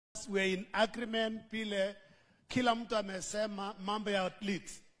we're in agreement pile kila mtu amesema mambo ya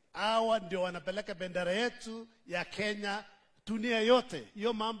athletes. Hawa ndio wanapeleka bendera yetu ya Kenya dunia yote.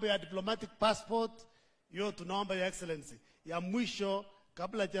 Hiyo mambo ya diplomatic passport, hiyo tunaomba Your Excellency. Ya mwisho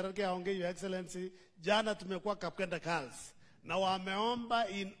kabla Cherargei aongee Your Excellency, jana tumekuwa Kapkenda Girls na wameomba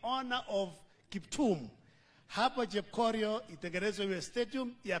in honor of Kiptum hapo Jepkorio itengenezwe iwe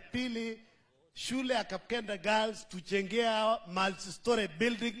stadium. Ya pili, shule ya Kapkenda Girls tujengea multi-story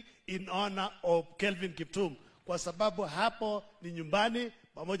building in honor of Kelvin Kiptum, kwa sababu hapo ni nyumbani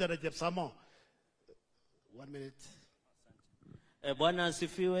pamoja na Jepsamo. 1 minute. Bwana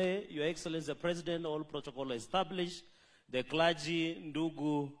asifiwe. Your Excellency the President, all protocol established. The clergy,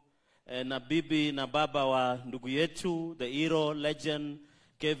 ndugu na bibi na baba wa ndugu yetu, the hero legend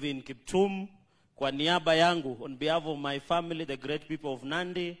Kelvin Kiptum, kwa niaba yangu, on behalf of my family, the great people of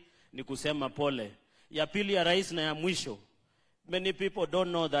Nandi, ni kusema pole. Ya pili ya rais na ya mwisho. Many people don't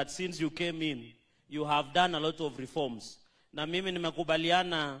know that since you came in, you have done a lot of reforms. Na mimi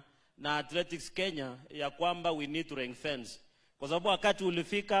nimekubaliana na Athletics Kenya ya kwamba we need to ring fence. Kwa sababu wakati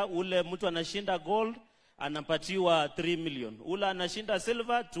ulifika, ule mtu anashinda gold anapatiwa 3 million. Ule anashinda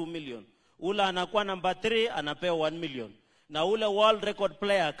silver 2 million. Ule anakuwa number 3 anapewa 1 million. Na ule world record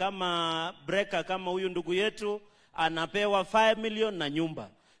player kama breaker kama huyu ndugu yetu anapewa 5 million na nyumba.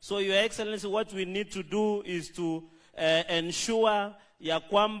 So Your Excellency, what we need to do is to ensure ya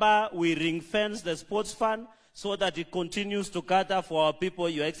kwamba we ring fence the sports fund so that it continues to cater for our people,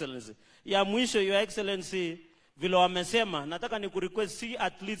 Your Excellency. Ya mwisho, Your Excellency, vile wamesema, nataka ni kurequest si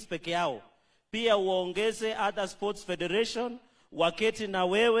athletes peke yao, pia uongeze other sports federation, waketi na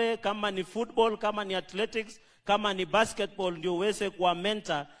wewe, kama ni football, kama ni athletics, kama ni basketball, ndio uweze kuwa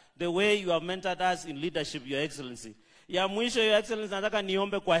mentor the way you have mentored us in leadership, Your Excellency. Ya mwisho, Your Excellency, nataka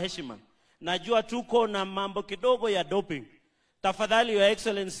niombe kwa heshima. Najua tuko na mambo kidogo ya doping. Tafadhali Your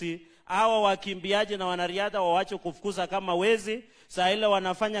Excellency, hawa wakimbiaji na wanariadha waache kufukuza kama wezi. Saa ile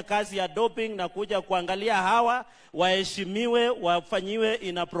wanafanya kazi ya doping na kuja kuangalia hawa, waheshimiwe, wafanyiwe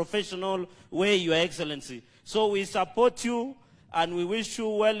in a professional way, Your Excellency. So we support you and we wish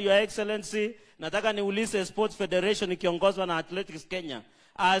you well, Your Excellency. Nataka niulize Sports Federation ikiongozwa na Athletics Kenya,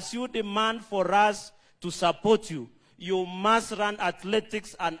 as you demand for us to support you, you must run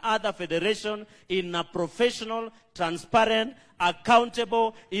athletics and other federation in a professional, transparent,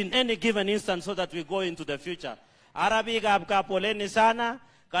 accountable in any given instance so that we go into the future. Arabi gabka poleni sana,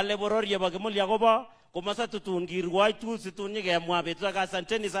 kale borori yabagimuli yagoba, kumasa tutungirwai tu situnyige mwabe.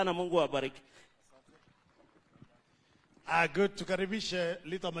 Asanteni sana, Mungu awabariki. Good, tukaribishe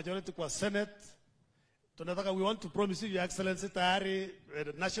little majority kwa Senate. Tunataka, we want to promise you, Your Excellency, tayari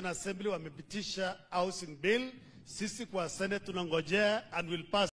National Assembly wamepitisha housing bill. Sisi kwa Senate tunangojea and will pass